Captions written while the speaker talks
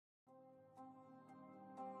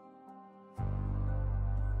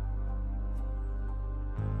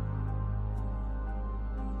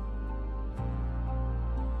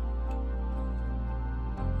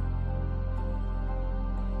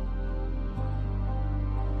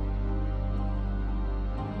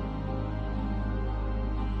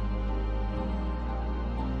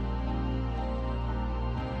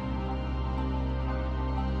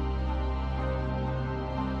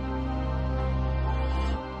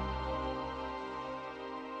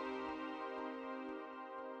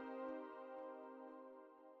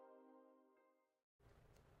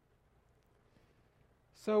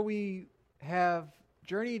So we have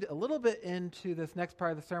journeyed a little bit into this next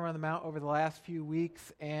part of the Sermon on the Mount over the last few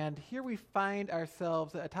weeks, and here we find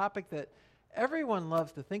ourselves at a topic that everyone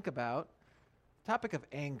loves to think about, the topic of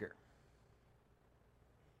anger.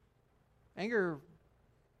 Anger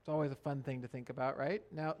is always a fun thing to think about, right?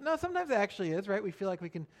 Now, no, sometimes it actually is, right? We feel like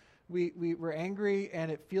we're angry,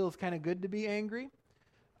 and it feels kind of good to be angry.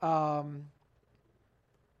 And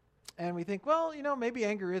we think, well, maybe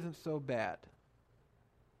anger isn't so bad.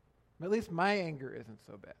 At least my anger isn't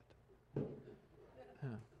so bad.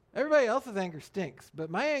 Everybody else's anger stinks, but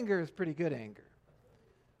my anger is pretty good anger.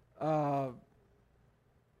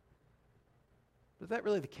 Is that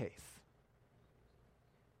really the case?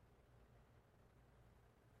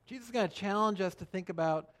 Jesus is going to challenge us to think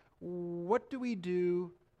about, what do we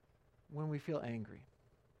do when we feel angry?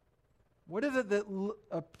 What is it that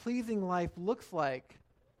a pleasing life looks like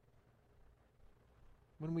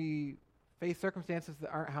when we face circumstances that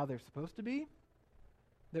aren't how they're supposed to be,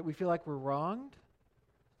 that we feel like we're wronged,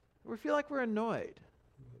 or we feel like we're annoyed?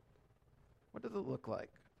 What does it look like?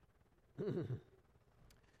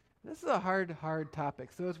 This is a hard topic.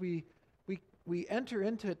 So as we enter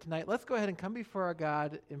into it tonight, let's go ahead and come before our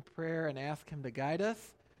God in prayer and ask Him to guide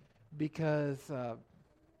us, because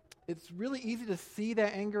it's really easy to see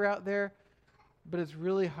that anger out there, but it's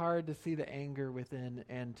really hard to see the anger within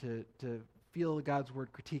and to feel God's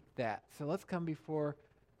word critique that. So let's come before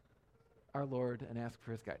our Lord and ask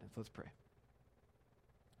for His guidance. Let's pray.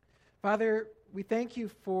 Father, we thank You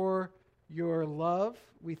for Your love.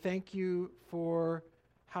 We thank You for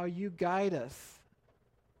how You guide us.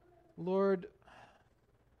 Lord,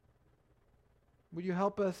 would You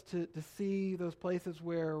help us to see those places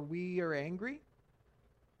where we are angry?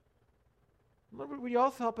 Lord, would You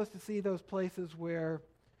also help us to see those places where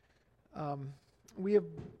we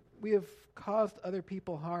have caused other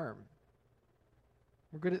people harm?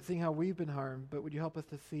 We're good at seeing how we've been harmed, but would You help us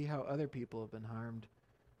to see how other people have been harmed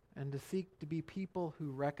and to seek to be people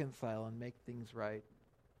who reconcile and make things right?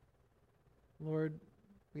 Lord,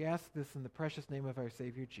 we ask this in the precious name of our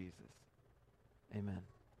Savior Jesus. Amen.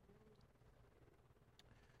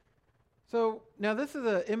 So now this is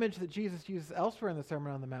an image that Jesus uses elsewhere in the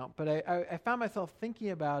Sermon on the Mount, but I found myself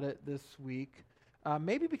thinking about it this week.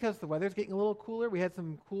 Maybe because the weather's getting a little cooler. We had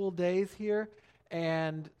some cool days here,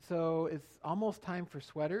 and so it's almost time for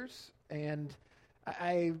sweaters. And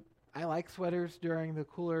I like sweaters during the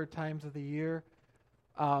cooler times of the year,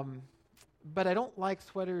 but I don't like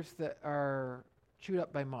sweaters that are chewed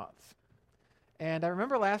up by moths. And I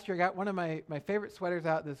remember last year I got one of my favorite sweaters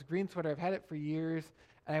out, this green sweater. I've had it for years,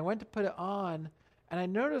 and I went to put it on, and I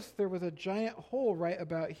noticed there was a giant hole right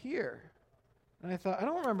about here. And I thought, I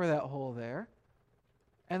don't remember that hole there.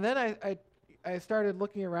 And then I started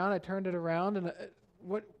looking around. I turned it around, and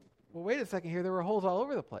well, wait a second here. There were holes all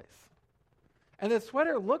over the place. And the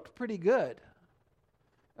sweater looked pretty good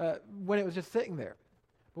when it was just sitting there.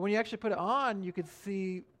 But when you actually put it on, I could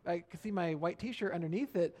see my white T-shirt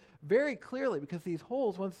underneath it very clearly, because these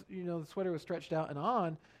holes, once the sweater was stretched out and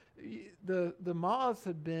on, the moths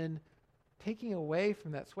had been taking away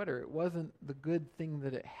from that sweater. It wasn't the good thing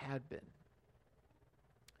that it had been.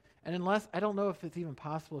 And I don't know if it's even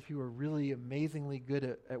possible, if you were really amazingly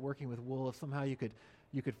good at working with wool, if somehow you could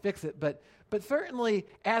fix it. But certainly,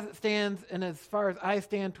 as it stands, and as far as I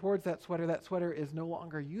stand towards that sweater is no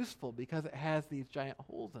longer useful because it has these giant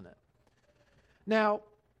holes in it. Now,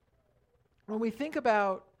 when we think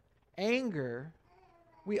about anger,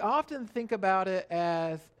 we often think about it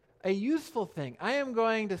as a useful thing. I am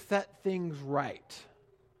going to set things right.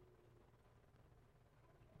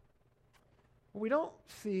 What we don't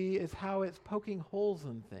see is how it's poking holes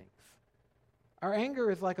in things. Our anger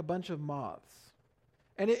is like a bunch of moths.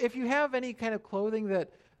 And if you have any kind of clothing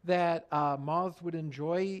that moths would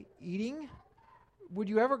enjoy eating, would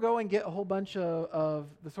you ever go and get a whole bunch of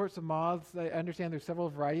the sorts of moths? I understand there's several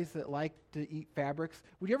varieties that like to eat fabrics.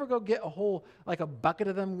 Would you ever go get a bucket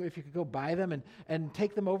of them, if you could go buy them, and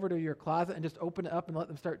take them over to your closet and just open it up and let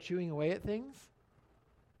them start chewing away at things?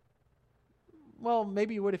 Well,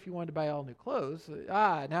 maybe you would if you wanted to buy all new clothes. Now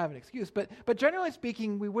I have an excuse. But generally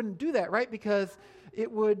speaking, we wouldn't do that, right? Because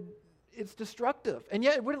it's destructive. And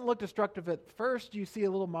yet it wouldn't look destructive at first. You see a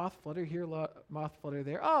little moth flutter here, moth flutter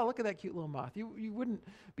there. Oh, look at that cute little moth. You wouldn't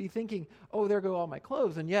be thinking, oh, there go all my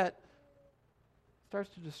clothes. And yet it starts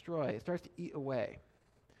to destroy. It starts to eat away.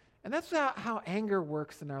 And that's how anger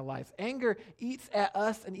works in our lives. Anger eats at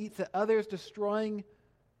us and eats at others, destroying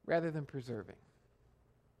rather than preserving.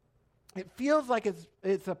 It feels like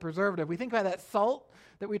it's a preservative. We think about that salt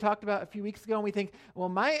that we talked about a few weeks ago, and we think, well,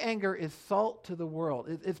 my anger is salt to the world.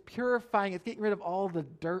 It's purifying. It's getting rid of all the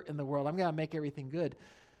dirt in the world. I'm going to make everything good.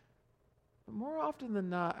 But more often than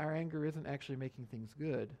not, our anger isn't actually making things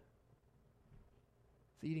good.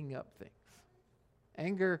 It's eating up things.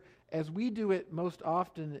 Anger, as we do it most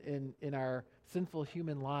often in our sinful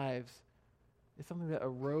human lives, is something that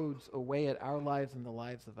erodes away at our lives and the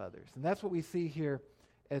lives of others. And that's what we see here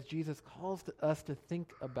as Jesus calls us to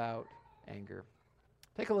think about anger.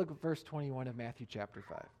 Take a look at verse 21 of Matthew chapter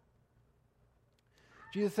 5.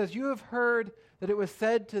 Jesus says, "You have heard that it was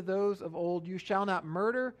said to those of old, 'You shall not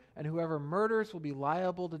murder, and whoever murders will be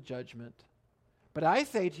liable to judgment.' But I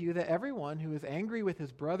say to you that everyone who is angry with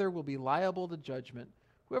his brother will be liable to judgment.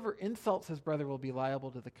 Whoever insults his brother will be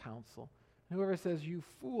liable to the council. And whoever says, 'You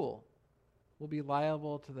fool,' will be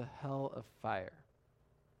liable to the hell of fire."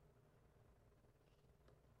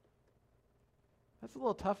 That's a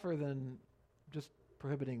little tougher than just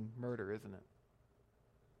prohibiting murder, isn't it?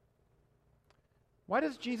 Why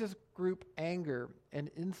does Jesus group anger and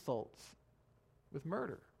insults with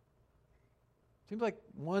murder? Seems like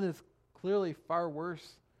one is clearly far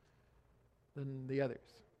worse than the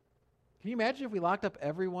others. Can you imagine if we locked up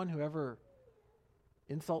everyone who ever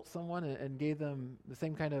insults someone and gave them the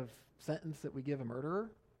same kind of sentence that we give a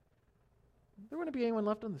murderer? There wouldn't be anyone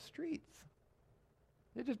left on the streets.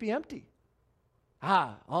 They'd just be empty.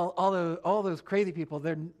 All those crazy people,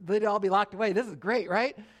 they'd all be locked away. This is great,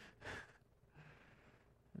 right?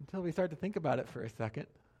 Until we start to think about it for a second.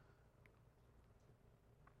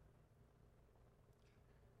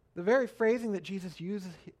 The very phrasing that Jesus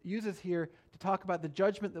uses here to talk about the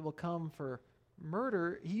judgment that will come for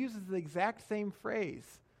murder, he uses the exact same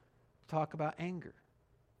phrase to talk about anger.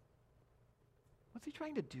 What's he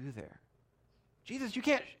trying to do there? Jesus,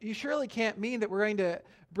 you surely can't mean that we're going to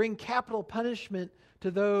bring capital punishment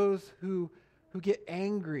to those who get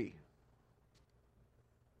angry.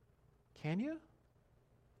 Can you?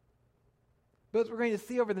 But as we're going to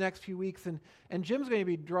see over the next few weeks, and Jim's going to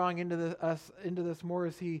be drawing us into this more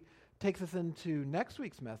as he takes us into next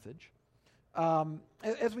week's message.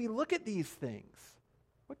 As we look at these things,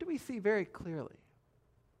 what do we see very clearly?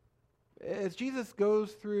 As Jesus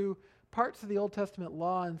goes through parts of the Old Testament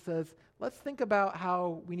law and says, let's think about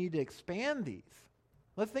how we need to expand these.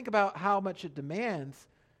 Let's think about how much it demands.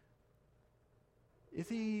 Is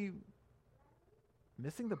he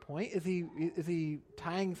missing the point? Is he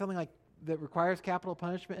tying something like that requires capital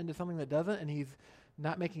punishment into something that doesn't, and he's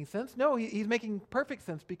not making sense? No, he's making perfect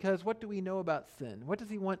sense, because what do we know about sin? What does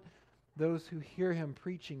he want those who hear him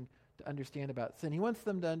preaching to understand about sin? He wants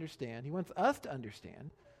them to understand, he wants us to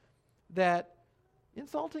understand that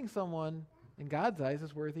insulting someone in God's eyes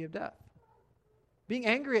is worthy of death. Being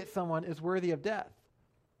angry at someone is worthy of death.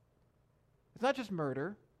 It's not just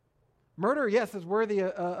murder. Murder, yes, is worthy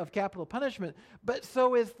of capital punishment, but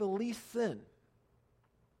so is the least sin.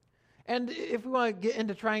 And if we want to get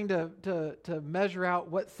into trying to measure out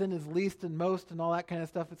what sin is least and most and all that kind of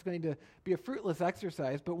stuff, it's going to be a fruitless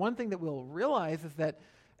exercise. But one thing that we'll realize is that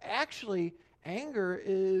actually anger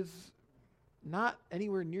is not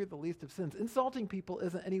anywhere near the least of sins. Insulting people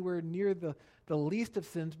isn't anywhere near the least of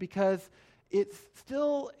sins, because it's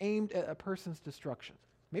still aimed at a person's destruction.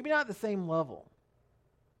 Maybe not at the same level.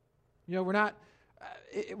 You know, we're not,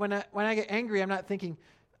 when I get angry, I'm not thinking,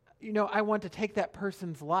 I want to take that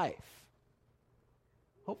person's life.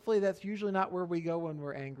 Hopefully that's usually not where we go when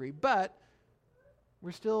we're angry, but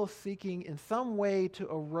we're still seeking in some way to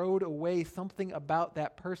erode away something about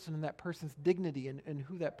that person and that person's dignity and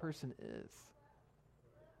who that person is.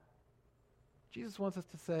 Jesus wants us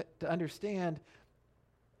to understand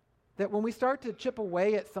that when we start to chip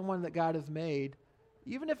away at someone that God has made,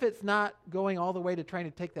 even if it's not going all the way to trying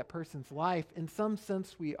to take that person's life, in some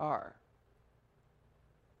sense we are.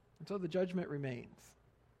 And so the judgment remains.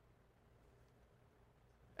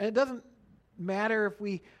 And it doesn't matter if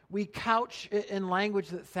we couch it in language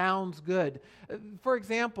that sounds good. For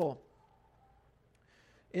example,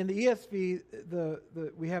 in the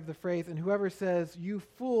ESV, we have the phrase, "And whoever says, 'You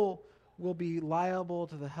fool,' will be liable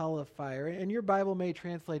to the hell of fire." And your Bible may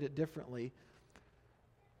translate it differently.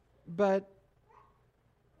 But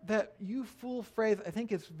that "you fool" phrase, I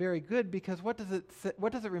think, is very good, because what does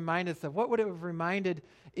it remind us of? What would it have reminded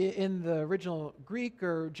in the original Greek,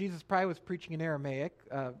 or Jesus probably was preaching in Aramaic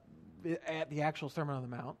at the actual Sermon on the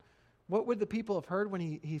Mount? What would the people have heard when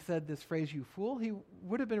he said this phrase, "you fool"? He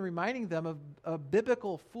would have been reminding them of a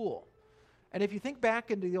biblical fool. And if you think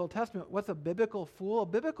back into the Old Testament, what's a biblical fool? A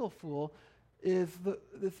biblical fool is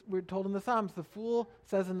we're told in the Psalms, the fool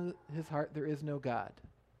says in his heart, there is no God.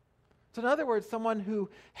 So in other words, someone who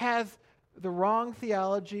has the wrong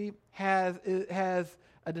theology, has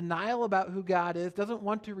a denial about who God is, doesn't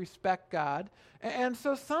want to respect God. And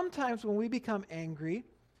so sometimes when we become angry,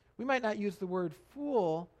 we might not use the word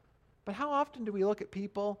fool, but how often do we look at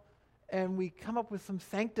people and we come up with some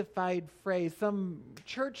sanctified phrase, some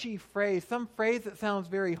churchy phrase, some phrase that sounds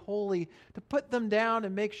very holy, to put them down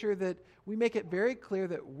and make sure that we make it very clear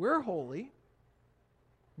that we're holy,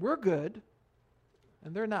 we're good,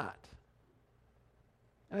 and they're not.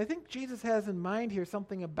 And I think Jesus has in mind here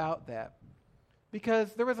something about that.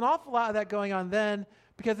 Because there was an awful lot of that going on then,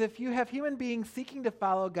 because if you have human beings seeking to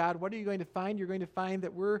follow God, what are you going to find? You're going to find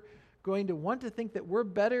that we're going to want to think that we're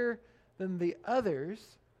better than the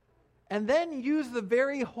others, and then use the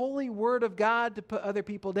very holy word of God to put other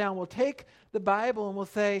people down. We'll take the Bible and we'll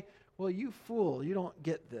say, well, you fool, you don't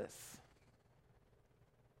get this.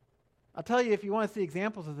 I'll tell you, if you want to see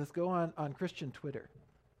examples of this, go on Christian Twitter.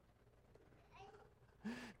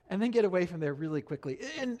 And then get away from there really quickly.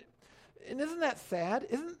 And isn't that sad?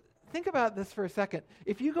 Think about this for a second.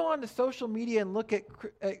 If you go onto social media and look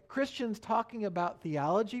at Christians talking about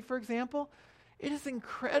theology, for example, it is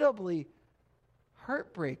incredibly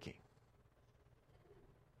heartbreaking.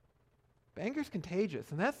 Anger's contagious,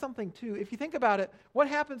 and that's something too. If you think about it, what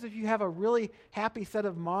happens if you have a really happy set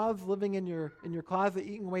of moths living in your closet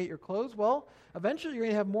eating away at your clothes? Well, eventually you're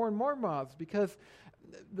going to have more and more moths, because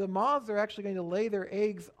the moths are actually going to lay their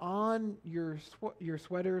eggs on your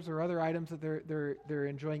sweaters or other items that they're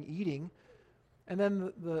enjoying eating, and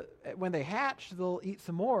then when they hatch, they'll eat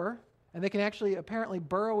some more, and they can actually apparently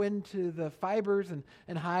burrow into the fibers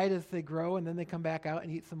and hide as they grow, and then they come back out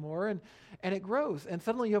and eat some more, and it grows, and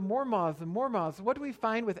suddenly you have more moths and more moths. What do we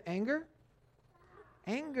find with anger?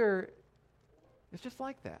 Anger is just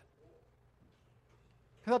like that.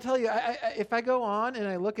 Because I'll tell you, if I go on and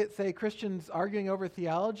I look at, say, Christians arguing over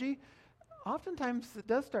theology, oftentimes it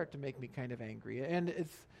does start to make me kind of angry. And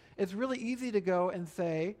it's really easy to go and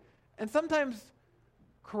say, and sometimes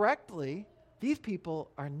correctly, these people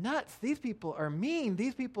are nuts, these people are mean,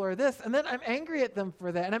 these people are this, and then I'm angry at them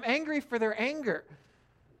for that, and I'm angry for their anger.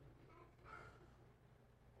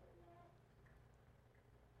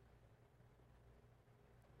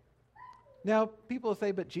 Now, people will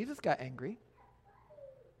say, but Jesus got angry.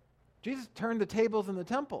 Jesus turned the tables in the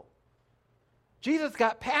temple. Jesus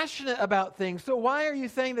got passionate about things. So why are you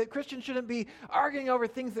saying that Christians shouldn't be arguing over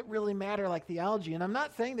things that really matter, like theology? And I'm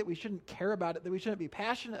not saying that we shouldn't care about it, that we shouldn't be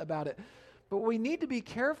passionate about it. But we need to be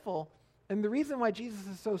careful. And the reason why Jesus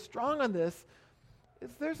is so strong on this is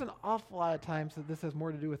there's an awful lot of times that this has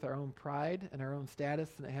more to do with our own pride and our own status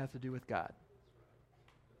than it has to do with God.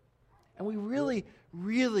 And we really,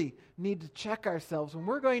 really need to check ourselves. When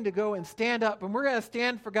we're going to go and stand up, and we're going to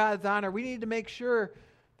stand for God's honor, we need to make sure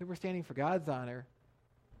that we're standing for God's honor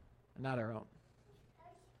and not our own.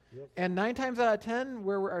 Yep. And 9 times out of 10,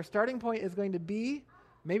 where our starting point is going to be,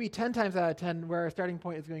 maybe 10 times out of 10, where our starting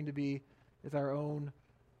point is going to be, is our own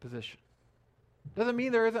position. Doesn't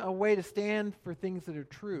mean there isn't a way to stand for things that are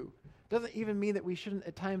true. Doesn't even mean that we shouldn't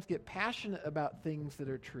at times get passionate about things that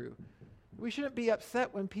are true. We shouldn't be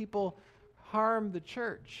upset when people harm the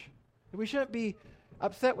church. We shouldn't be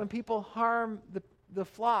upset when people harm the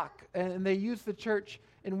flock and they use the church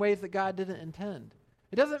in ways that God didn't intend.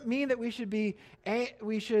 It doesn't mean that we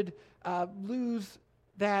should lose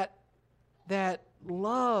that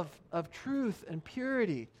love of truth and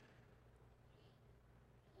purity.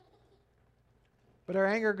 But our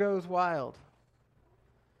anger goes wild.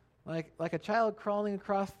 Like a child crawling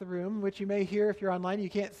across the room, which you may hear if you're online. You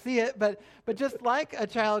can't see it, but just like a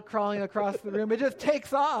child crawling across the room, it just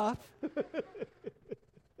takes off.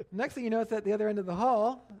 Next thing you know, it's at the other end of the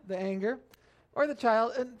hall, the anger. Or the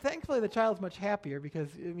child, and thankfully the child's much happier because,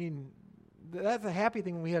 that's a happy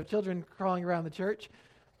thing when we have children crawling around the church.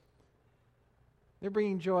 They're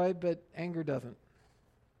bringing joy, but anger doesn't.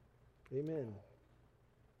 Amen.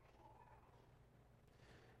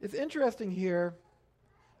 It's interesting here,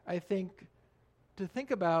 I think, to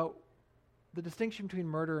think about the distinction between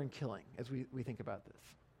murder and killing as we think about this.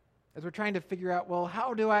 As we're trying to figure out, well,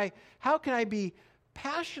 how can I be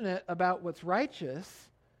passionate about what's righteous,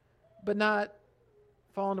 but not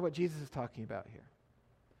fall into what Jesus is talking about here?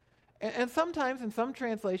 And sometimes in some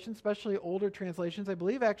translations, especially older translations, I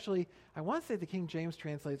believe actually, I want to say the King James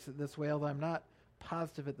translates it this way, although I'm not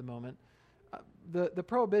positive at the moment. The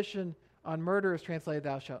prohibition on murder is translated,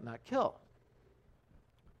 "Thou shalt not kill."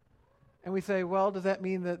 And we say, well, does that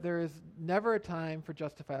mean that there is never a time for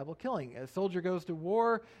justifiable killing? A soldier goes to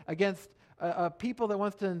war against a people that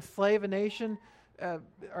wants to enslave a nation.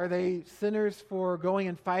 Are they sinners for going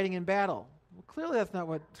and fighting in battle? Well, clearly that's not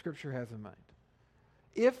what Scripture has in mind.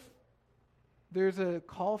 If there's a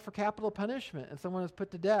call for capital punishment and someone is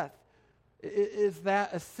put to death, is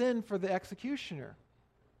that a sin for the executioner?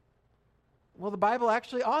 Well, the Bible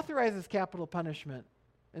actually authorizes capital punishment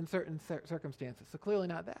in certain circumstances, so clearly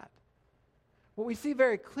not that. What we see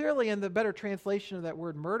very clearly in the better translation of that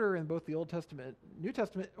word murder in both the Old Testament and New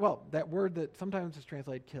Testament, well, that word that sometimes is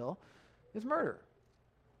translated kill, is murder.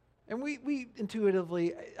 And we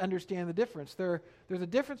intuitively understand the difference. There's a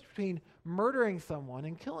difference between murdering someone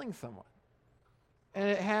and killing someone. And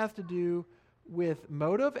it has to do with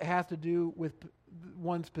motive. It has to do with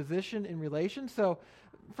one's position in relation. So,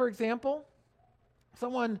 for example,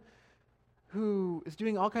 someone who is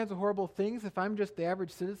doing all kinds of horrible things, if I'm just the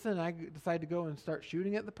average citizen and I decide to go and start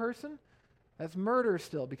shooting at the person, that's murder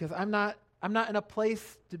still, because I'm not in a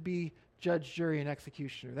place to be judge, jury, and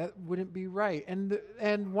executioner. That wouldn't be right.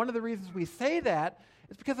 And one of the reasons we say that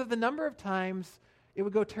is because of the number of times it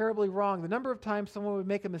would go terribly wrong, the number of times someone would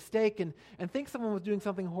make a mistake and think someone was doing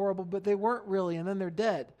something horrible, but they weren't really, and then they're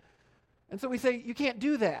dead. And so we say, you can't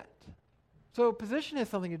do that. So position has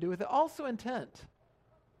something to do with it. Also intent.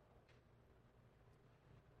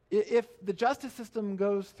 If the justice system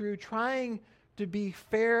goes through trying to be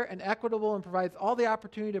fair and equitable and provides all the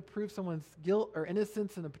opportunity to prove someone's guilt or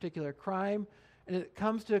innocence in a particular crime, and it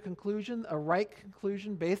comes to a conclusion, a right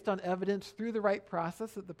conclusion based on evidence through the right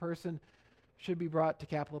process that the person should be brought to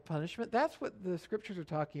capital punishment, that's what the scriptures are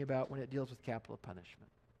talking about when it deals with capital punishment.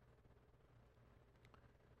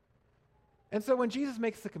 And so when Jesus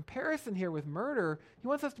makes the comparison here with murder, he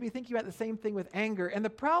wants us to be thinking about the same thing with anger. And the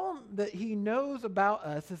problem that he knows about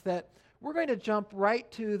us is that we're going to jump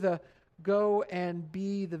right to the go and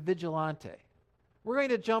be the vigilante. We're going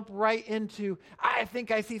to jump right into, I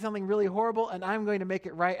think I see something really horrible and I'm going to make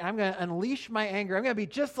it right. And I'm going to unleash my anger. I'm going to be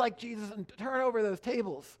just like Jesus and turn over those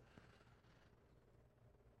tables.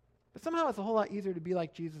 But somehow it's a whole lot easier to be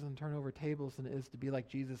like Jesus and turn over tables than it is to be like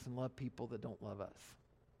Jesus and love people that don't love us.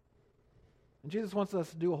 And Jesus wants us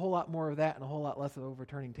to do a whole lot more of that and a whole lot less of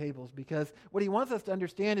overturning tables, because what he wants us to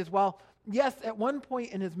understand is, while, yes, at one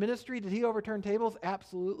point in his ministry, did he overturn tables?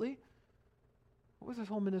 Absolutely. What was his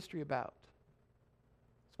whole ministry about?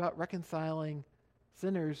 It's about reconciling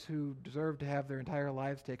sinners who deserve to have their entire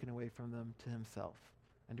lives taken away from them to himself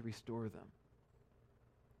and to restore them.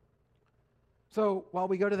 So while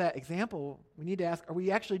we go to that example, we need to ask, are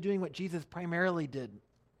we actually doing what Jesus primarily did?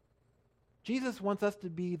 Jesus wants us to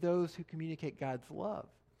be those who communicate God's love.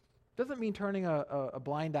 It doesn't mean turning a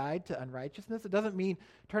blind eye to unrighteousness. It doesn't mean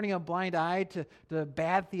turning a blind eye to the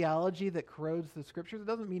bad theology that corrodes the scriptures. It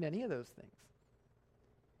doesn't mean any of those things.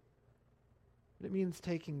 But it means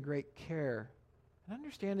taking great care and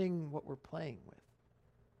understanding what we're playing with.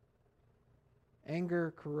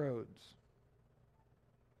 Anger corrodes.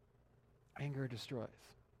 Anger destroys.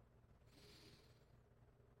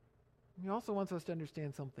 He also wants us to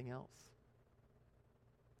understand something else.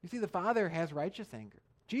 You see, the Father has righteous anger.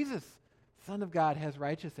 Jesus, Son of God, has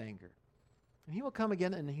righteous anger. And he will come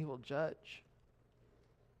again and he will judge.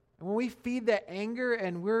 And when we feed that anger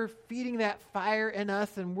and we're feeding that fire in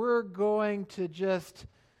us and we're going to just,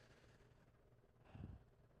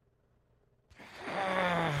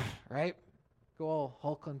 right? Go all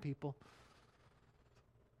Hulk on people.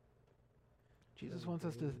 Jesus wants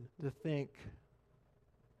us to think,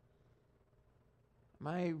 am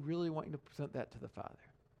I really wanting to present that to the Father?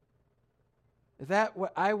 Is that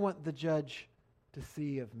what I want the judge to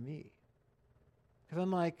see of me? Because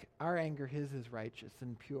unlike our anger, his is righteous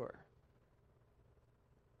and pure.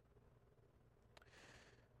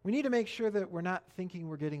 We need to make sure that we're not thinking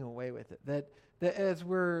we're getting away with it. That as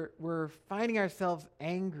we're finding ourselves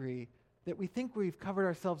angry, that we think we've covered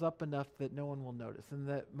ourselves up enough that no one will notice, and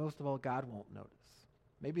that most of all, God won't notice.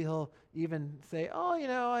 Maybe he'll even say, oh,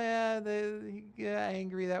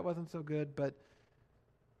 angry, that wasn't so good, but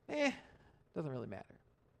doesn't really matter.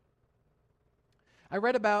 I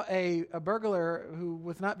read about a burglar who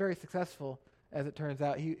was not very successful, as it turns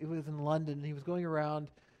out. He was in London. He was going around,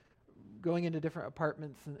 going into different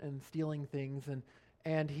apartments and stealing things,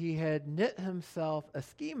 and he had knit himself a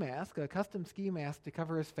ski mask, a custom ski mask to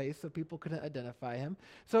cover his face so people couldn't identify him.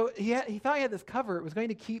 So he thought he had this cover. It was going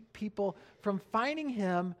to keep people from finding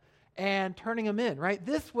him and turning him in, right?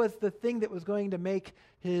 This was the thing that was going to make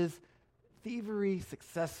his thievery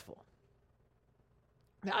successful.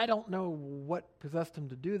 Now, I don't know what possessed him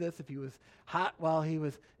to do this, if he was hot while he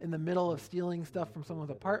was in the middle of stealing stuff from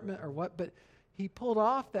someone's apartment or what, but he pulled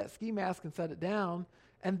off that ski mask and set it down,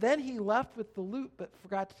 and then he left with the loot but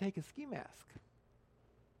forgot to take his ski mask.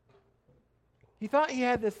 He thought he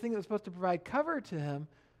had this thing that was supposed to provide cover to him,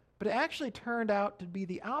 but it actually turned out to be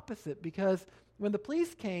the opposite, because when the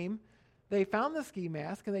police came, they found the ski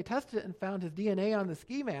mask, and they tested it and found his DNA on the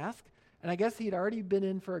ski mask. And I guess he'd already been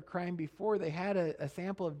in for a crime before. They had a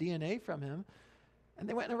sample of DNA from him, and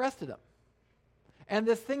they went and arrested him. And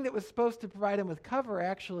this thing that was supposed to provide him with cover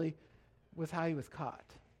actually was how he was caught.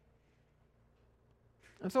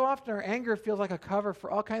 And so often our anger feels like a cover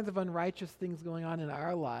for all kinds of unrighteous things going on in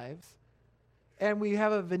our lives. And we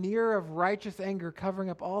have a veneer of righteous anger covering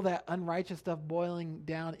up all that unrighteous stuff boiling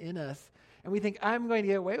down in us. And we think, I'm going to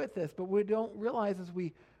get away with this. But we don't realize as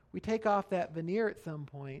we take off that veneer at some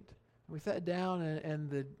point, we set it down and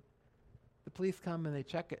the police come and they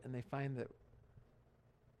check it and they find that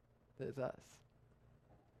it's us.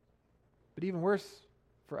 But even worse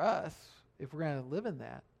for us, if we're going to live in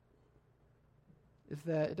that, is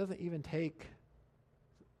that it doesn't even take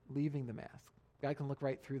leaving the mask. God can look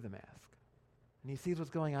right through the mask. And he sees what's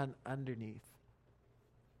going on underneath.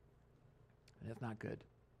 And it's not good.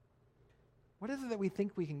 What is it that we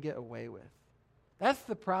think we can get away with? That's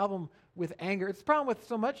the problem with anger. It's the problem with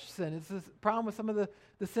so much sin. It's the problem with some of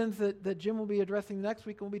the sins that Jim will be addressing next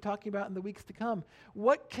week and we'll be talking about in the weeks to come.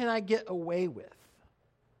 What can I get away with?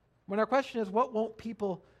 When our question is, what won't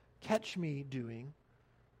people catch me doing,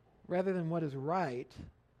 rather than what is right,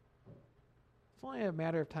 it's only a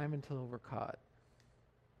matter of time until we're caught.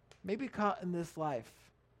 Maybe caught in this life.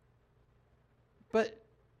 But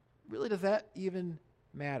really, does that even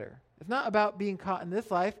matter? It's not about being caught in this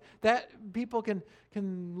life. That people can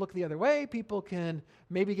look the other way. People can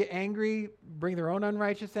maybe get angry, bring their own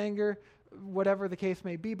unrighteous anger, whatever the case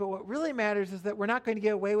may be. But what really matters is that we're not going to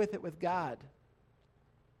get away with it with God.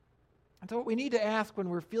 And so what we need to ask when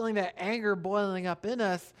we're feeling that anger boiling up in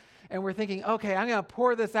us and we're thinking, okay, I'm going to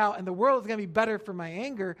pour this out and the world is going to be better for my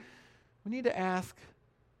anger, we need to ask,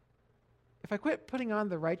 if I quit putting on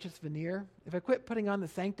the righteous veneer, if I quit putting on the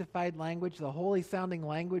sanctified language, the holy sounding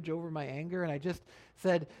language over my anger, and I just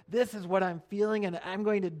said, this is what I'm feeling and I'm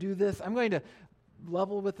going to do this, I'm going to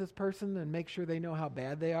level with this person and make sure they know how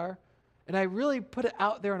bad they are, and I really put it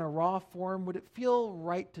out there in a raw form, would it feel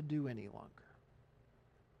right to do any longer?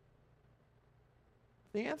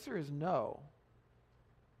 The answer is no.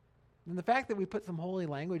 And the fact that we put some holy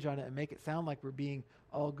language on it and make it sound like we're being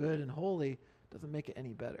all good and holy doesn't make it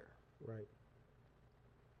any better. Right.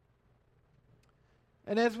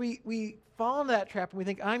 And as we fall into that trap and we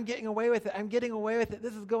think, I'm getting away with it,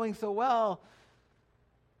 this is going so well,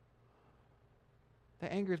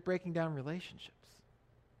 the anger is breaking down relationships.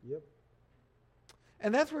 Yep.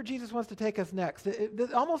 And that's where Jesus wants to take us next.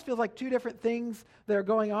 It almost feels like two different things that are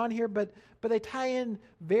going on here, but they tie in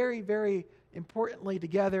very, very importantly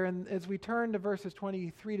together. And as we turn to verses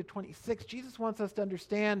 23 to 26, Jesus wants us to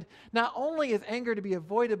understand not only is anger to be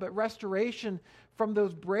avoided, but restoration from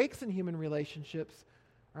those breaks in human relationships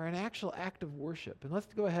are an actual act of worship. And let's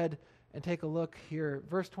go ahead and take a look here.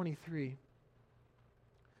 Verse 23.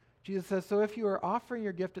 Jesus says, so if you are offering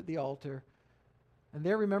your gift at the altar, and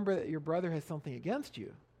there remember that your brother has something against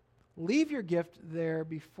you, leave your gift there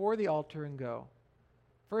before the altar and go.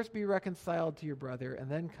 First be reconciled to your brother, and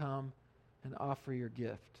then come and offer your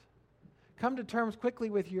gift. Come to terms quickly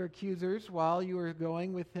with your accusers while you are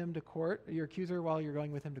going with him to court,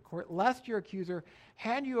 lest your accuser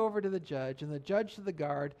hand you over to the judge, and the judge to the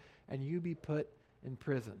guard, and you be put in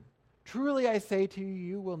prison. Truly I say to you,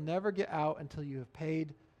 you will never get out until you have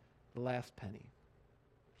paid the last penny.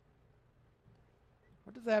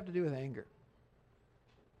 What does that have to do with anger?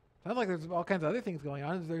 Sounds like there's all kinds of other things going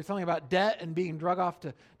on. There's something about debt and being drug off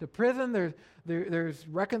to prison. There's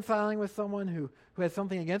reconciling with someone who has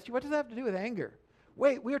something against you. What does that have to do with anger?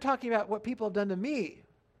 Wait, we were talking about what people have done to me.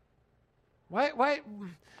 Why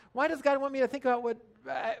does God want me to think about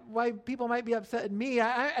why people might be upset at me?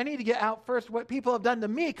 I need to get out first what people have done to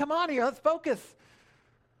me. Come on here, let's focus.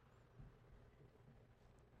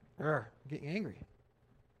 I'm getting angry.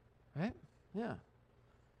 Right? Yeah.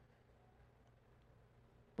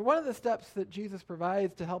 But one of the steps that Jesus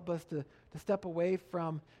provides to help us to step away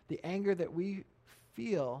from the anger that we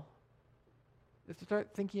feel is to start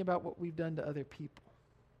thinking about what we've done to other people.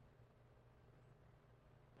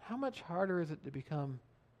 How much harder is it to become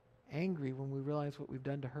angry when we realize what we've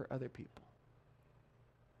done to hurt other people?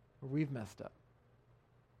 Or we've messed up?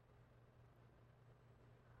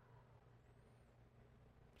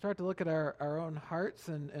 Start to look at our own hearts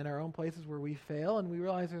and our own places where we fail, and we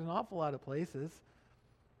realize there's an awful lot of places.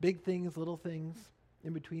 Big things, little things,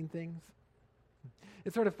 in between things.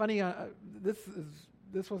 It's sort of funny, this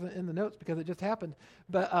wasn't in the notes because it just happened,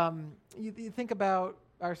 but you think about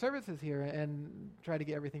our services here and try to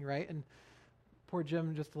get everything right. And poor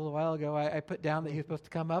Jim just a little while ago, I put down that he was supposed to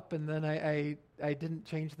come up, and then I didn't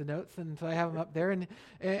change the notes, and so I have him up there,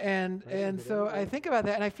 and so I think about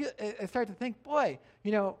that, and I start to think, boy,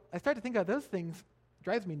 I start to think about those things. It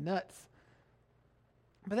drives me nuts.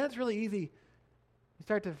 But that's really easy. You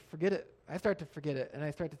start to forget it. I start to forget it, and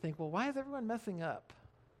I start to think, well, why is everyone messing up?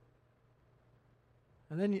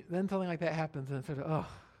 And then something like that happens, and it's sort of,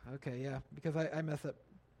 oh, okay, yeah, because I mess up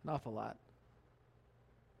an awful lot.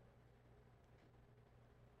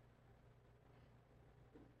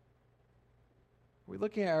 We're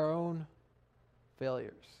looking at our own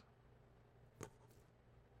failures.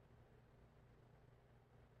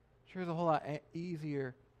 Sure is a whole lot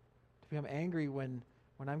easier to become angry when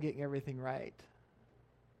I'm getting everything right.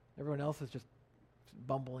 Everyone else is just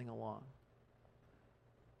bumbling along.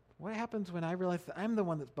 What happens when I realize that I'm the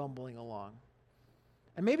one that's bumbling along?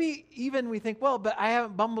 And maybe even we think, well, but I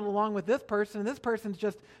haven't bumbled along with this person. This person's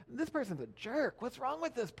a jerk. What's wrong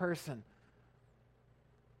with this person?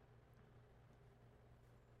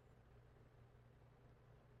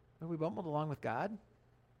 Have we bumbled along with God?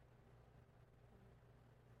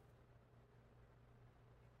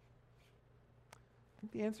 I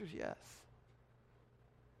think the answer is yes.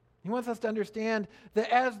 He wants us to understand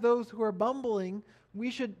that as those who are bumbling,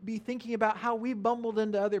 we should be thinking about how we bumbled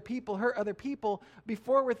into other people, hurt other people,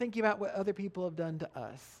 before we're thinking about what other people have done to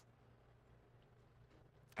us.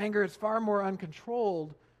 Anger is far more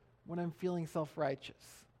uncontrolled when I'm feeling self-righteous.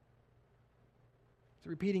 It's a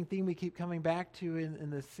repeating theme we keep coming back to in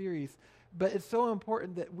this series. But it's so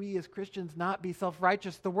important that we as Christians not be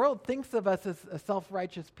self-righteous. The world thinks of us as a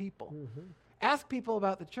self-righteous people. Mm-hmm. Ask people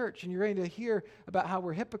about the church, and you're going to hear about how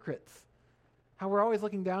we're hypocrites, how we're always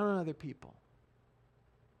looking down on other people.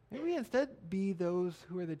 Maybe we instead be those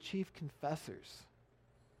who are the chief confessors.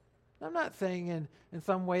 I'm not saying in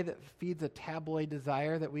some way that feeds a tabloid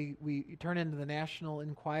desire that we turn into the National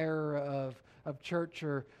Enquirer of church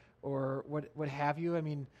or what have you. I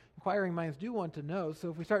mean, inquiring minds do want to know.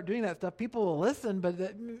 So if we start doing that stuff, people will listen, but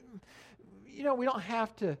we don't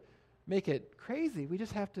have to make it crazy. We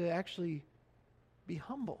just have to actually be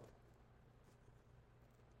humble.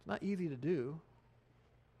 It's not easy to do.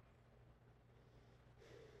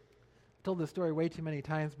 I've told this story way too many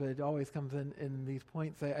times, but it always comes in these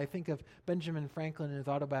points. I think of Benjamin Franklin in his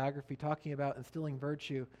autobiography talking about instilling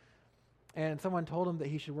virtue, and someone told him that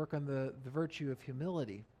he should work on the virtue of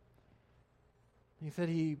humility. He said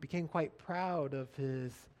he became quite proud of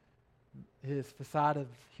his facade of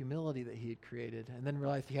humility that he had created, and then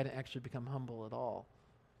realized he hadn't actually become humble at all.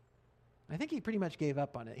 I think he pretty much gave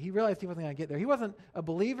up on it. He realized he wasn't going to get there. He wasn't a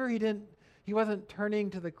believer. He wasn't turning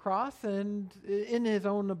to the cross, and in his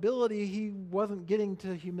own ability, he wasn't getting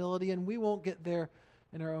to humility, and we won't get there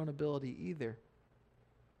in our own ability either.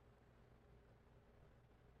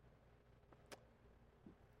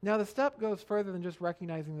 Now, the step goes further than just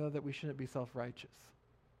recognizing, though, that we shouldn't be self-righteous.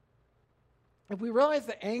 If we realize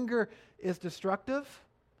that anger is destructive,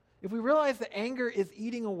 if we realize that anger is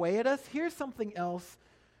eating away at us, here's something else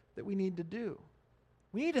that we need to do.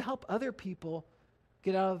 We need to help other people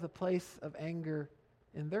get out of the place of anger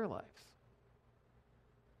in their lives.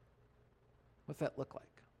 What's that look like?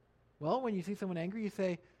 Well, when you see someone angry, you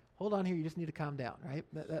say, hold on here, you just need to calm down, right?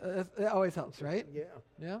 That always helps, right? Yeah.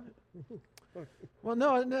 Yeah? Well,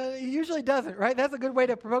 no, it usually doesn't, right? That's a good way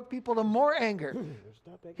to provoke people to more anger.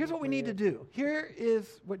 Here's what we need to do. Here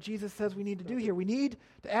is what Jesus says we need to do here. We need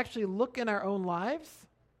to actually look in our own lives,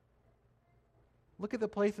 look at the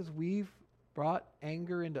places we've brought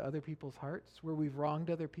anger into other people's hearts, where we've wronged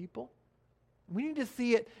other people. We need to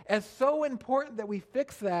see it as so important that we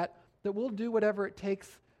fix that we'll do whatever it takes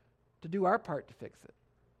to do our part to fix it.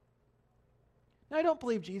 Now, I don't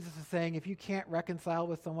believe Jesus is saying if you can't reconcile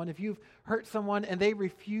with someone, if you've hurt someone and they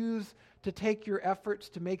refuse to take your efforts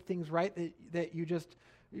to make things right, that you just,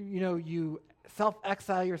 you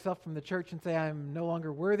self-exile yourself from the church and say, I'm no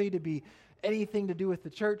longer worthy to be anything to do with the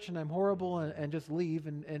church and I'm horrible, and just leave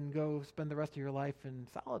and go spend the rest of your life in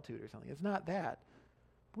solitude or something. It's not that.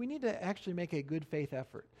 We need to actually make a good faith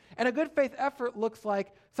effort. And a good faith effort looks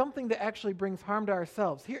like something that actually brings harm to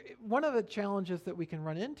ourselves. Here, one of the challenges that we can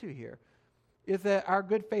run into here is that our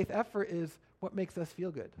good faith effort is what makes us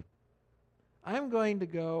feel good. I'm going to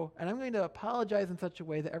go and I'm going to apologize in such a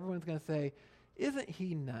way that everyone's going to say, isn't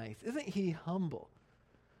he nice? Isn't he humble?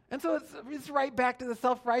 And so it's right back to the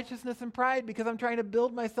self-righteousness and pride, because I'm trying to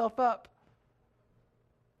build myself up.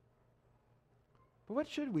 But what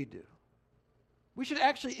should we do? We should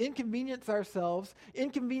actually inconvenience ourselves,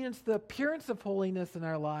 inconvenience the appearance of holiness in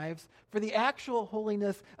our lives for the actual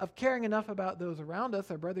holiness of caring enough about those around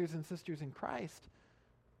us, our brothers and sisters in Christ,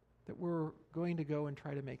 that we're going to go and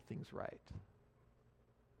try to make things right.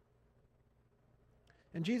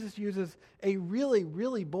 And Jesus uses a really,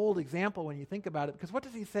 really bold example when you think about it, because what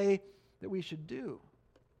does he say that we should do?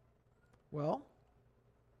 Well,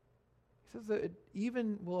 he says that it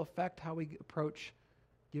even will affect how we approach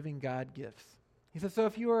giving God gifts. He says, so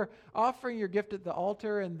if you are offering your gift at the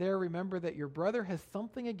altar and there remember that your brother has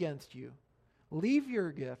something against you, leave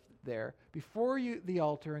your gift there before the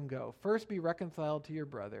altar and go. First be reconciled to your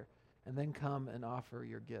brother, and then come and offer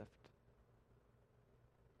your gift.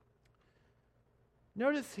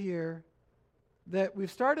 Notice here that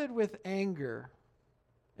we've started with anger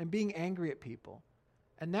and being angry at people.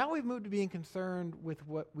 And now we've moved to being concerned with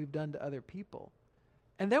what we've done to other people.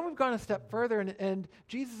 And then we've gone a step further, and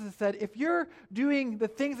Jesus has said, if you're doing the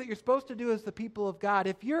things that you're supposed to do as the people of God,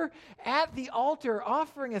 if you're at the altar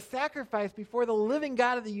offering a sacrifice before the living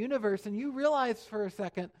God of the universe, and you realize for a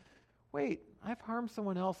second, wait, I've harmed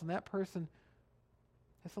someone else, and that person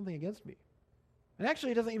has something against me. And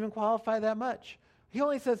actually, it doesn't even qualify that much. He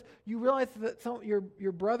only says, you realize that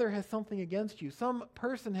your brother has something against you. Some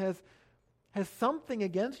person has something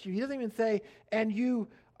against you. He doesn't even say, and you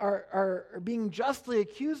are being justly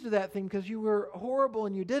accused of that thing because you were horrible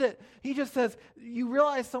and you did it. He just says, you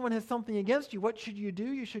realize someone has something against you. What should you do?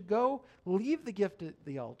 You should go leave the gift at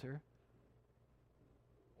the altar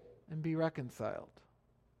and be reconciled.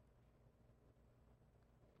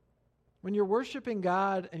 When you're worshiping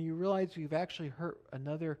God and you realize you've actually hurt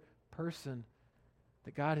another person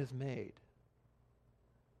that God has made,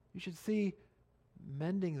 you should see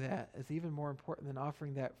mending that as even more important than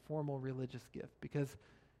offering that formal religious gift. Because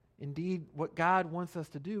indeed, what God wants us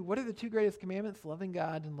to do, what are the two greatest commandments? Loving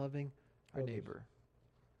God and loving our neighbor.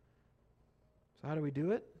 So how do we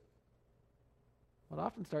do it? Well, it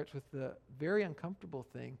often starts with the very uncomfortable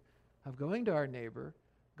thing of going to our neighbor,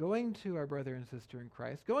 going to our brother and sister in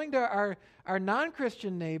Christ, going to our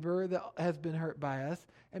non-Christian neighbor that has been hurt by us,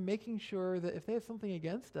 and making sure that if they have something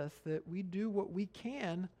against us, that we do what we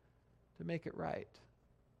can to make it right.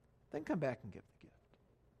 Then come back and give the gift.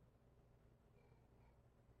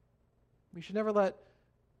 We should never let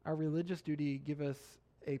our religious duty give us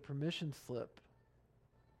a permission slip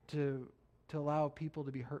to allow people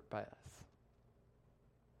to be hurt by us.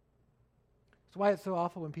 That's why it's so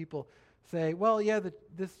awful when people say, well, yeah,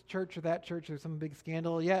 this church or that church, there's some big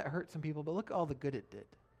scandal. Yeah, it hurt some people, but look at all the good it did.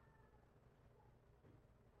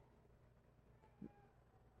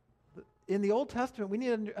 In the Old Testament, we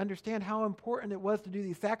need to understand how important it was to do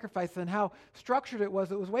these sacrifices and how structured it was.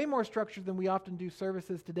 It was way more structured than we often do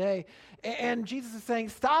services today. And Jesus is saying,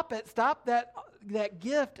 stop it, stop that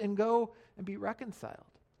gift and go and be reconciled.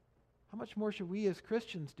 How much more should we as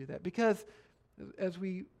Christians do that? Because as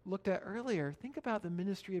we looked at earlier, think about the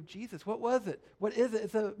ministry of Jesus. What was it? What is it?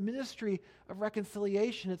 It's a ministry of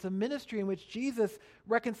reconciliation. It's a ministry in which Jesus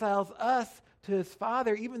reconciles us to his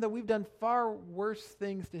Father, even though we've done far worse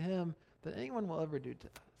things to him than anyone will ever do to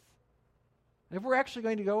us. And if we're actually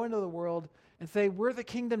going to go into the world and say, we're the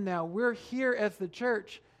kingdom now, we're here as the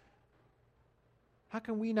church, how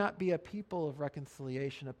can we not be a people of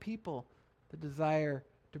reconciliation, a people that desire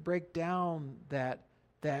to break down that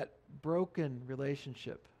broken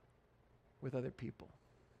relationship with other people?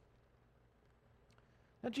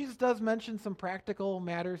 Now, Jesus does mention some practical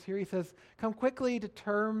matters here. He says, come to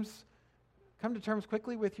terms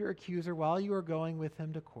quickly with your accuser while you are going with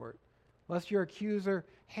him to court, lest your accuser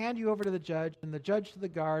hand you over to the judge and the judge to the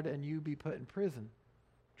guard and you be put in prison.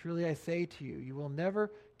 Truly I say to you, you will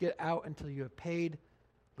never get out until you have paid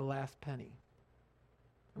the last penny.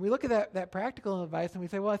 And we look at that practical advice and we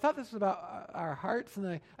say, well, I thought this was about our hearts, and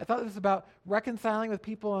I thought this was about reconciling with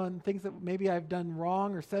people on things that maybe I've done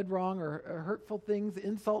wrong or said wrong or hurtful things,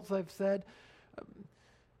 insults I've said,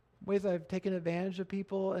 ways I've taken advantage of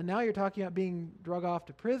people. And now you're talking about being drug off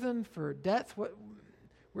to prison for debts.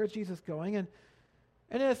 Where's Jesus going? And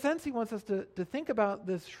in a sense, he wants us to think about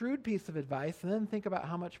this shrewd piece of advice and then think about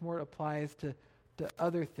how much more it applies to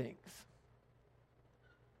other things.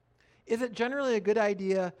 Is it generally a good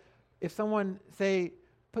idea if someone, say,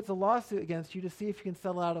 puts a lawsuit against you to see if you can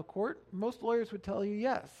settle out of court? Most lawyers would tell you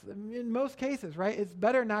yes. In most cases, right? It's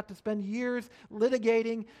better not to spend years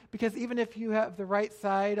litigating, because even if you have the right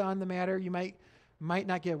side on the matter, you might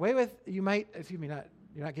not get away with, you're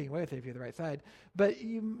not getting away with it if you're the right side, but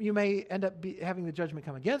you may end up having the judgment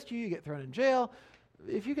come against you, you get thrown in jail.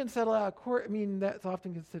 If you can settle out of court, that's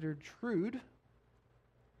often considered shrewd.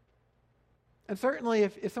 And certainly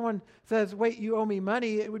if someone says, wait, you owe me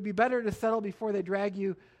money, it would be better to settle before they drag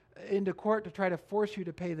you into court to try to force you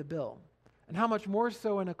to pay the bill. And how much more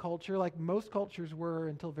so in a culture like most cultures were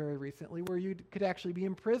until very recently, where you could actually be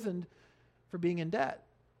imprisoned for being in debt.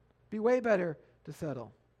 Be way better to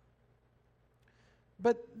settle.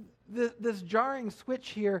 But this jarring switch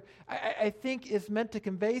here, I think, is meant to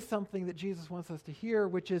convey something that Jesus wants us to hear,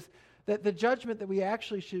 which is that the judgment that we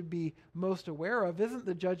actually should be most aware of isn't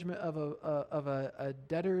the judgment of a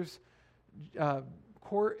debtor's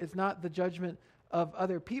court. It's not the judgment of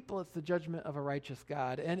other people. It's the judgment of a righteous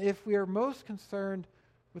God. And if we are most concerned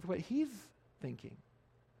with what he's thinking,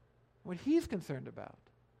 what he's concerned about,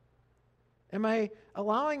 am I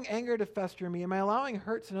allowing anger to fester in me? Am I allowing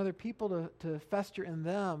hurts in other people to fester in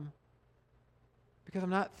them because I'm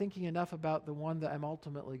not thinking enough about the one that I'm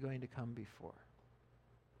ultimately going to come before?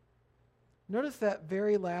 Notice that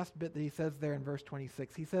very last bit that he says there in verse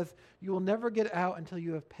 26. He says, you will never get out until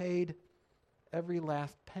you have paid every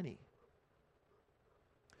last penny.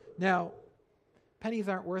 Now, pennies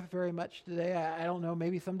aren't worth very much today. I don't know.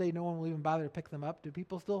 Maybe someday no one will even bother to pick them up. Do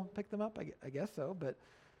people still pick them up? I guess so. But,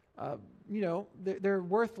 they're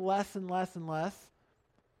worth less and less and less.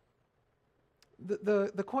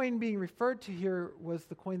 The coin being referred to here was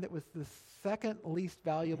the coin that was the second least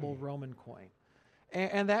valuable Roman coin.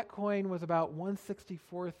 And that coin was about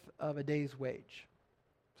 1/64th of a day's wage.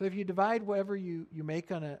 So if you divide whatever you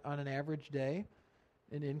make on an average day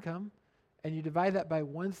in income, and you divide that by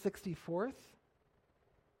 1/64th,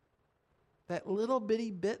 that little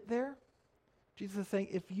bitty bit there, Jesus is saying,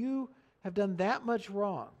 if you have done that much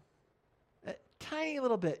wrong, a tiny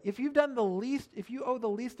little bit, if you owe the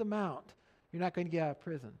least amount, you're not going to get out of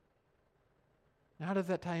prison. Now, how does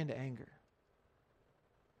that tie into anger?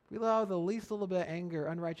 We allow the least little bit of anger,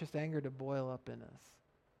 unrighteous anger, to boil up in us.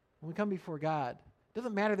 When we come before God, it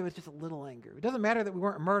doesn't matter that it was just a little anger. It doesn't matter that we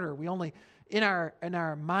weren't murder. We only, in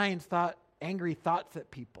our minds, thought angry thoughts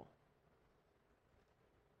at people.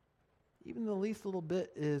 Even the least little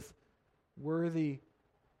bit is worthy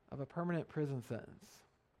of a permanent prison sentence,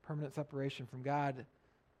 permanent separation from God.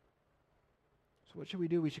 So what should we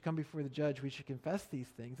do? We should come before the judge. We should confess these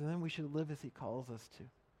things, and then we should live as he calls us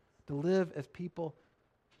to live as people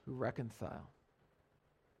who reconcile.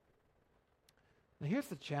 Now here's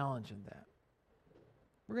the challenge in that.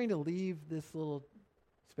 We're going to leave this little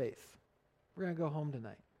space. We're going to go home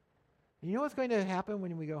tonight. And you know what's going to happen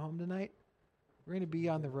when we go home tonight? We're going to be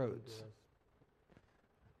on the roads.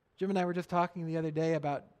 Jim and I were just talking the other day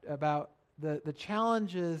about the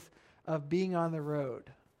challenges of being on the road.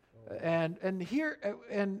 And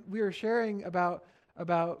we were sharing about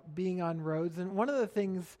being on roads, and one of the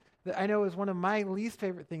things that I know is one of my least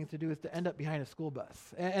favorite things to do is to end up behind a school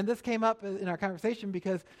bus. And this came up in our conversation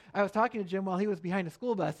because I was talking to Jim while he was behind a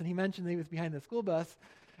school bus, and he mentioned that he was behind the school bus.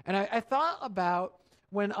 And I thought about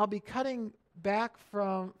when I'll be cutting back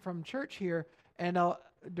from church here, and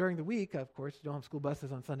during the week, of course, you don't have school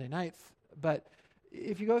buses on Sunday nights, but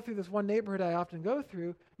if you go through this one neighborhood I often go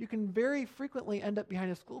through, you can very frequently end up behind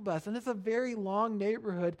a school bus. And it's a very long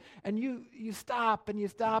neighborhood, and you stop and you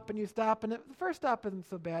stop and you stop, and the first stop isn't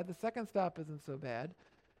so bad, the second stop isn't so bad.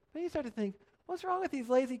 Then you start to think, what's wrong with these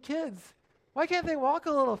lazy kids? Why can't they walk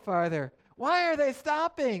a little farther? Why are they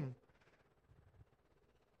stopping?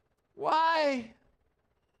 Why?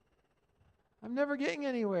 I'm never getting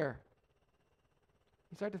anywhere.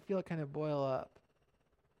 You start to feel it kind of boil up.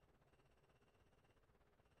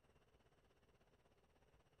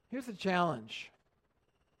 Here's the challenge.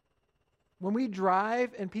 When we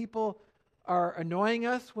drive and people are annoying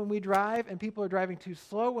us, when we drive and people are driving too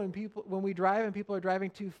slow, when we drive and people are driving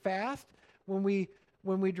too fast, when we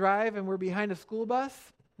drive and we're behind a school bus,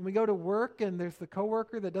 when we go to work and there's the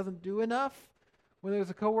coworker that doesn't do enough, when there's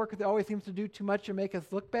a coworker that always seems to do too much and make us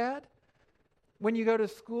look bad, when you go to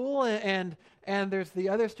school and there's the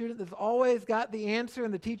other student that's always got the answer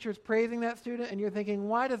and the teacher's praising that student and you're thinking,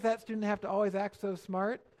 why does that student have to always act so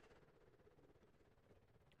smart?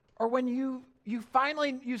 Or when you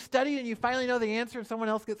study and you finally know the answer and someone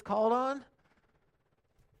else gets called on.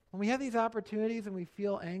 When we have these opportunities and we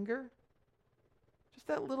feel anger, just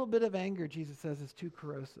that little bit of anger, Jesus says, is too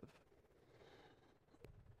corrosive.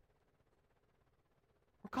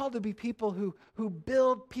 We're called to be people who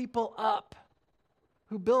build people up,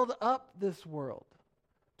 who build up this world,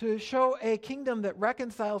 to show a kingdom that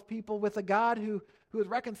reconciles people with a God who has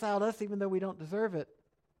reconciled us even though we don't deserve it.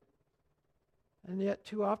 And yet,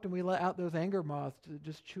 too often, we let out those anger moths to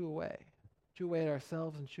just chew away at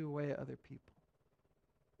ourselves and chew away at other people.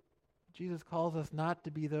 Jesus calls us not to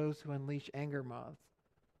be those who unleash anger moths.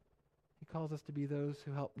 He calls us to be those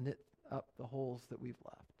who help knit up the holes that we've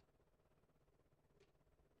left.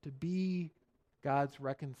 To be God's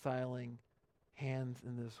reconciling hands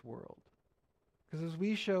in this world. Because as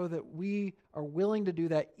we show that we are willing to do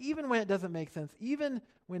that, even when it doesn't make sense, even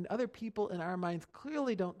when other people in our minds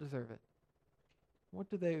clearly don't deserve it, what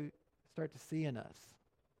do they start to see in us?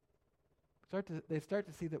 They start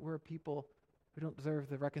to see that we're a people who don't deserve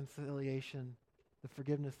the reconciliation, the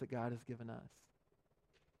forgiveness that God has given us.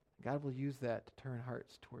 God will use that to turn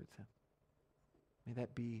hearts towards him. May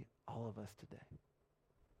that be all of us today. Will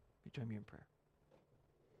you join me in prayer?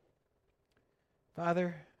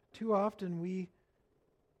 Father, too often we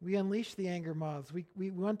unleash the anger moths.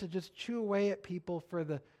 We want to just chew away at people for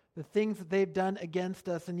the things that they've done against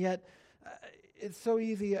us, and yet it's so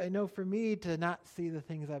easy, I know for me, to not see the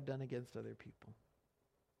things I've done against other people.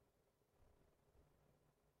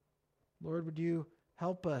 Lord, would you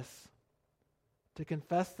help us to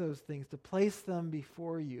confess those things, to place them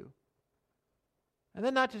before you, and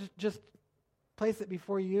then not to just place it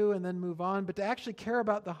before you and then move on, but to actually care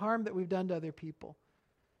about the harm that we've done to other people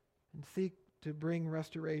and seek to bring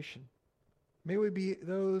restoration. May we be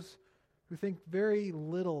those who think very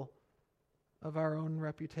little of our own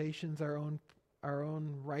reputations, our own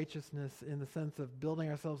righteousness, in the sense of building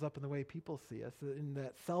ourselves up in the way people see us, in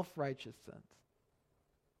that self-righteous sense.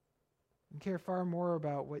 And care far more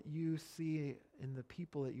about what you see in the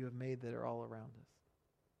people that you have made that are all around us.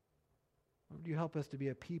 Would you help us to be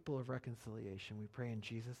a people of reconciliation? We pray in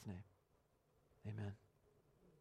Jesus' name. Amen.